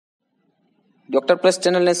Doctor plus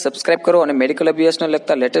ચેનલને subscribe કરો અને મેડિકલ અભ્યાસને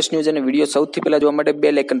લગતા લેટેસ્ટ ન્યૂઝ અને વિડીયો સૌથી પહેલા જોવા માટે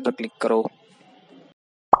બેલ આઇકન પર ક્લિક કરો.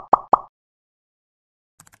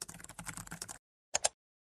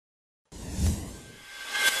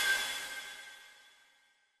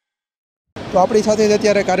 તો આપણી સાથે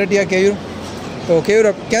અત્યારે કારટિયા કેયુર. તો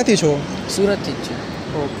કેયુર ક્યાંથી છો? સુરતથી જ છું.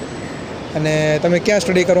 ઓકે. અને તમે ક્યાં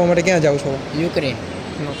સ્ટડી કરવા માટે ક્યાં જાઓ છો? યુક્રેન.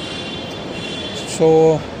 સો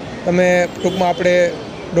તમે ટૂંકમાં આપણે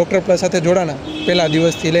ડૉક્ટર પ્લસ સાથે જોડાના પહેલા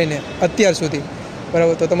દિવસથી લઈને અત્યાર સુધી,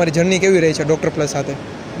 બરાબર? તો તમારી જર્ની કેવી રહી છે ડૉક્ટર પ્લસ સાથે?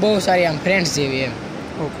 બહુ સારી, આમ ફ્રેન્ડ્સ જેવી એમ.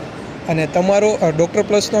 ઓકે. અને તમારો ડૉક્ટર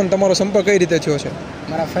પ્લસનો અને તમારો સંપર્ક કઈ રીતે થયો છે?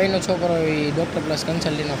 મારા ફઈનો છોકરો એ ડૉક્ટર પ્લસ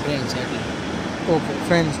કન્સલ્ટીનો ફ્રેન્ડ છે એટલે. ઓકે,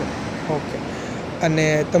 ફ્રેન્ડ છે. ઓકે.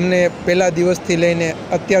 અને તમને પહેલા દિવસથી લઈને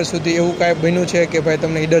અત્યાર સુધી એવું કાંઈ બન્યું છે કે ભાઈ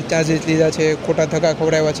તમને ઈડર ચાર્જીસ લીધા છે, ખોટા ધક્કા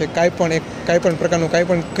ખવડાવ્યા છે, કાંઈ પણ પ્રકારનું કાંઈ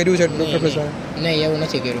પણ કર્યું છે ડૉક્ટર પ્લસ? નહીં, એવું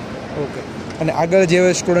નથી કર્યું. ઓકે. અને આગળ જે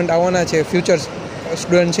સ્ટુડન્ટ આવવાના છે, ફ્યુચર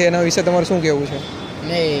સ્ટુડન્ટ છે, એના વિશે તમારું શું કહેવું છે?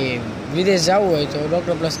 નહીં, વિદેશ જવું હોય તો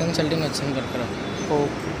ડૉક્ટર પ્લસ કન્સલ્ટિંગ જ સંપર્ક કરો.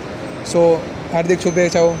 ઓકે. સો હાર્દિક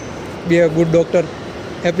શુભેચ્છાઓ. બી a good doctor.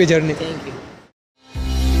 Happy journey. Thank you.